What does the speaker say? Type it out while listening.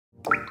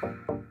Quand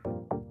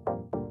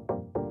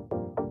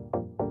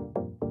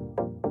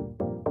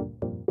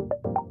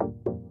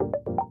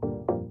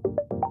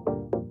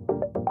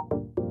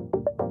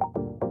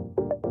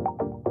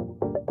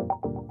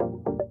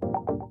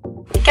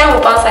on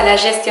pense à la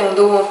gestion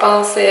d'eau, on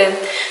pense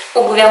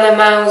au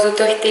gouvernement, aux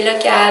autorités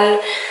locales,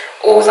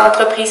 aux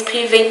entreprises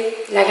privées.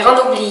 La grande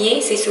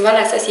oubliée, c'est souvent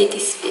la société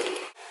civile.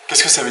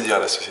 Qu'est-ce que ça veut dire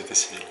la société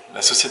civile?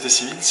 La société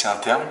civile, c'est un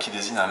terme qui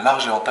désigne un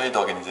large éventail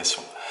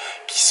d'organisations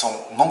qui sont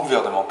non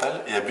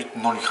gouvernementales et à but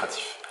non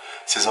lucratif.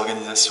 Ces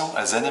organisations,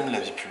 elles animent la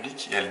vie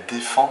publique et elles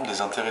défendent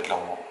les intérêts de leurs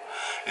membres.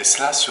 Et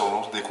cela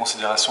selon des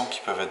considérations qui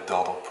peuvent être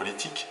d'ordre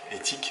politique,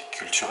 éthique,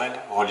 culturel,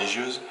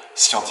 religieuse,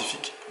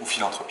 scientifique ou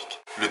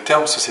philanthropique. Le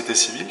terme société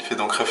civile fait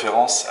donc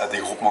référence à des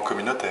groupements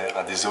communautaires,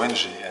 à des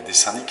ONG, à des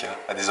syndicats,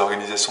 à des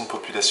organisations de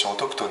populations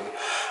autochtones,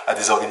 à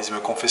des organismes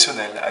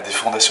confessionnels, à des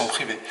fondations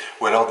privées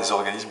ou alors des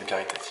organismes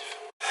caritatifs.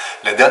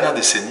 La dernière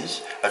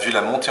décennie a vu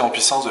la montée en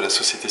puissance de la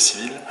société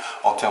civile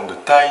en termes de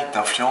taille,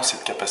 d'influence et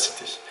de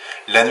capacité.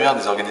 L'annuaire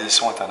des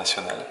organisations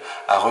internationales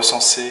a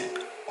recensé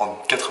en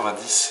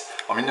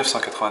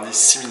 1990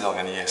 6 000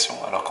 organisations,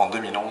 alors qu'en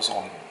 2011,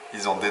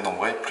 ils ont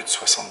dénombré plus de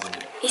 70 000.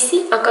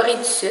 Ici, en Corée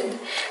du Sud,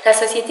 la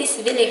société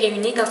civile est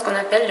réunie dans ce qu'on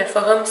appelle le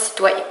Forum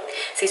citoyen.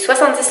 C'est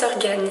 70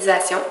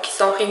 organisations qui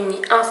sont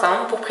réunies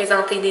ensemble pour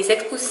présenter des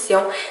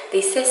expositions,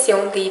 des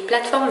sessions, des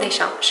plateformes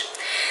d'échange.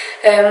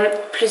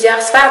 Plusieurs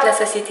sphères de la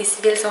société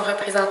civile sont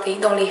représentées,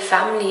 dont les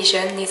femmes, les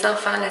jeunes, les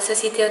enfants, la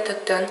société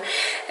autochtone,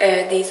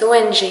 des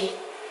ONG,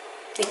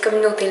 des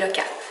communautés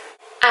locales.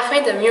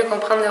 Afin de mieux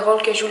comprendre le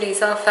rôle que jouent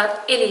les enfants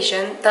et les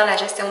jeunes dans la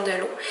gestion de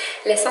l'eau,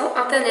 laissons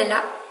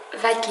Antonella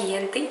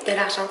Valguiente de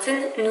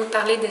l'Argentine nous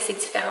parler de ces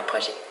différents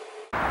projets.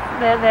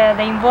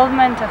 The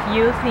involvement of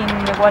youth in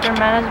the water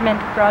management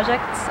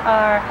projects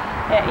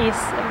is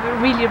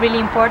really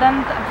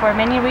important for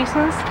many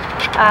reasons,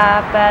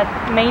 but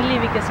mainly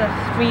because of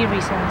three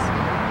reasons.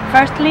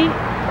 Firstly,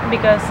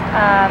 because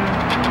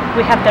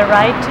we have the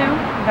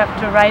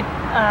right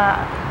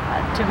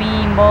to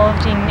be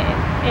involved in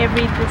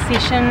every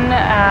decision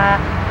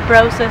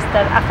process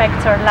that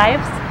affects our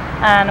lives,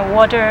 and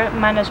water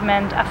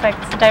management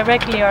affects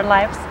directly our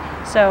lives,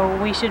 so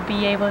we should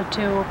be able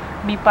to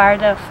be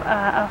part of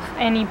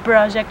any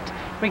project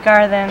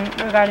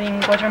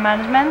regarding water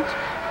management.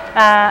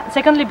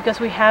 Secondly, because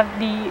we have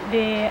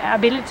the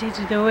ability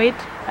to do it,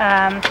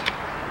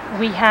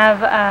 we have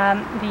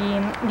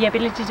the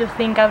ability to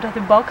think out of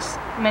the box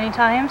many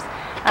times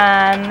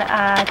and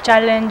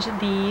challenge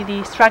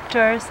the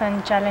structures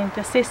and challenge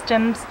the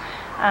systems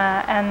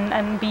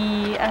and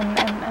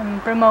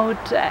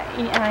promote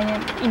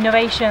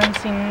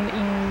innovations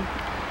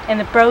in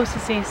the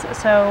processes.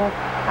 So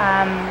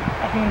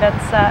I think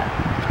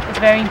it's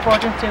very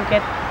important to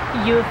get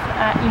youth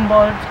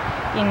involved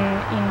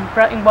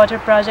in water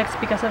projects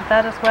because of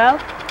that as well.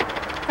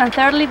 And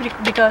thirdly,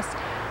 because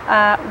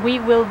we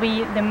will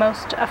be the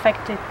most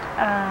affected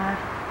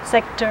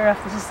sector of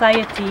the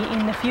society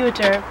in the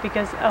future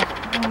because of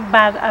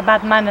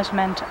bad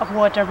management of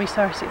water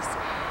resources,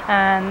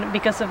 and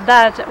because of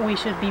that we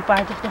should be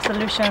part of the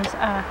solutions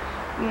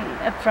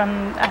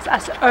from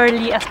as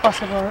early as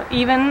possible.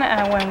 Even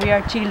when we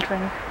are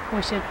children,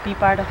 we should be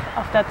part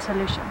of that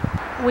solution.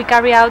 We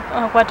carry out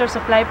water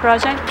supply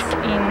projects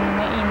in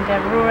the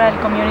rural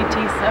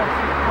communities of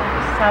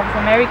South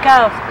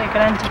America, of the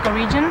Gran Chaco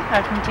region,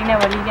 Argentina,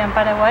 Bolivia and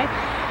Paraguay,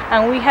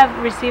 and we have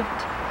received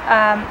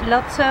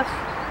lots of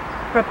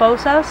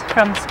proposals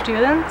from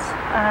students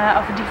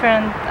of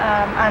different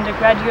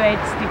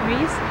undergraduate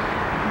degrees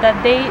that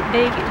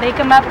they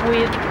come up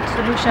with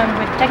solutions,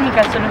 with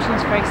technical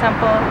solutions, for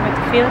example with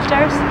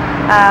filters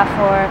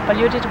for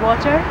polluted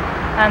water,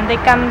 and they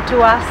come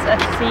to us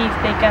to see if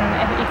we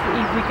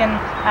can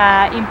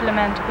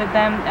implement with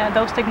them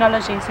those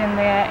technologies in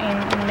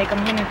the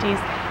communities,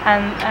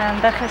 and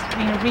that has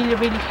been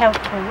really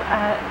helpful,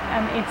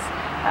 and it's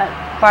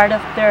part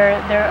of their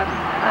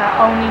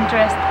own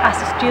interest as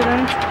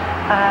students.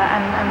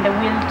 And the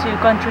will to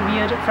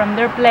contribute from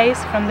their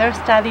place, from their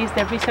studies,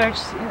 the research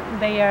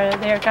they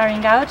are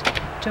carrying out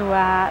to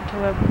a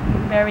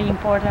very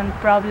important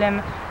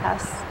problem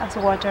as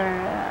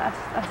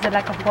the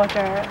lack of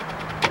water,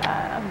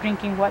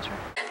 drinking water.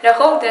 Le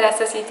rôle de la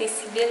société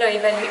civile a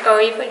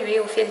évolué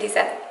au fil des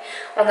années.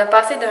 On a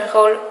passé d'un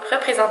rôle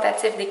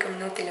représentatif des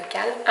communautés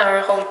locales à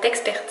un rôle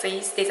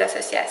d'expertise des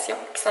associations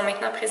qui sont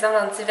maintenant présentes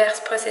dans divers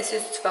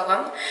processus du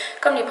forum,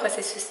 comme les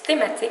processus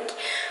thématiques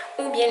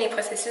ou bien les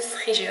processus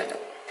régionaux.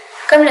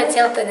 Comme le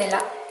dit Antonella,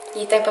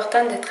 il est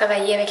important de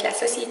travailler avec la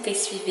société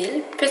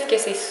civile puisque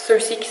c'est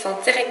ceux-ci qui sont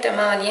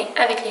directement en lien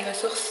avec les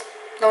ressources,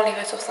 dont les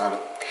ressources en eau.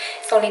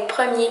 Ils sont les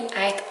premiers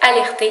à être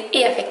alertés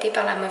et affectés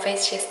par la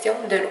mauvaise gestion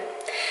de l'eau.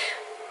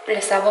 Le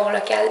savoir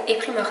local est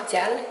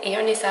primordial et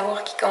un des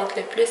savoirs qui compte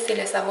le plus, c'est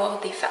le savoir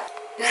des femmes.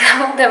 Nous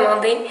avons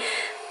demandé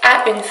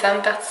à une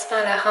femme participant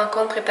à la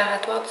rencontre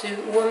préparatoire du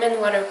Women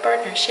Water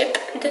Partnership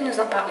de nous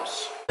en parler.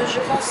 Je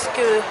pense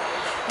que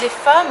les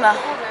femmes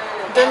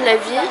donnent la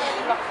vie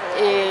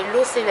et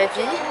l'eau c'est la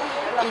vie,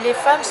 et les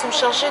femmes sont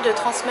chargées de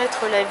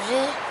transmettre la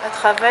vie à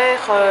travers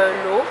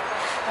l'eau.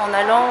 en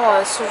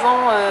allant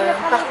souvent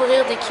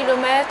parcourir des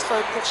kilomètres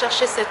pour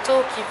chercher cette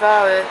eau qui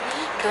va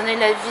donner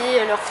la vie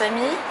à leur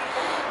famille.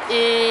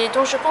 Et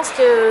donc je pense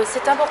que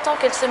c'est important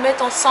qu'elles se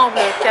mettent ensemble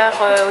car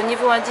au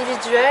niveau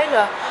individuel,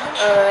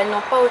 elles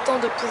n'ont pas autant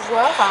de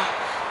pouvoir.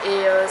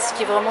 Et ce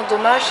qui est vraiment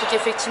dommage, c'est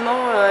qu'effectivement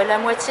la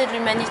moitié de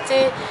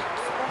l'humanité,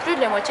 plus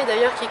de la moitié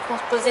d'ailleurs, qui est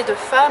composée de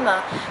femmes,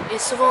 est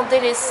souvent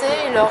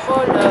délaissée, leur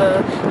rôle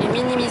est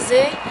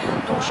minimisé.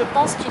 Donc je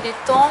pense qu'il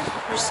est temps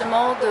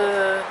justement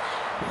de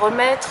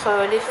remettre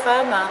les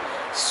femmes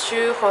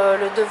sur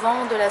le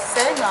devant de la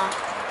scène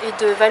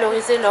et de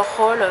valoriser leur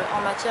rôle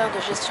en matière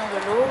de gestion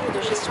de l'eau et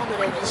de gestion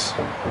de la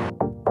vie.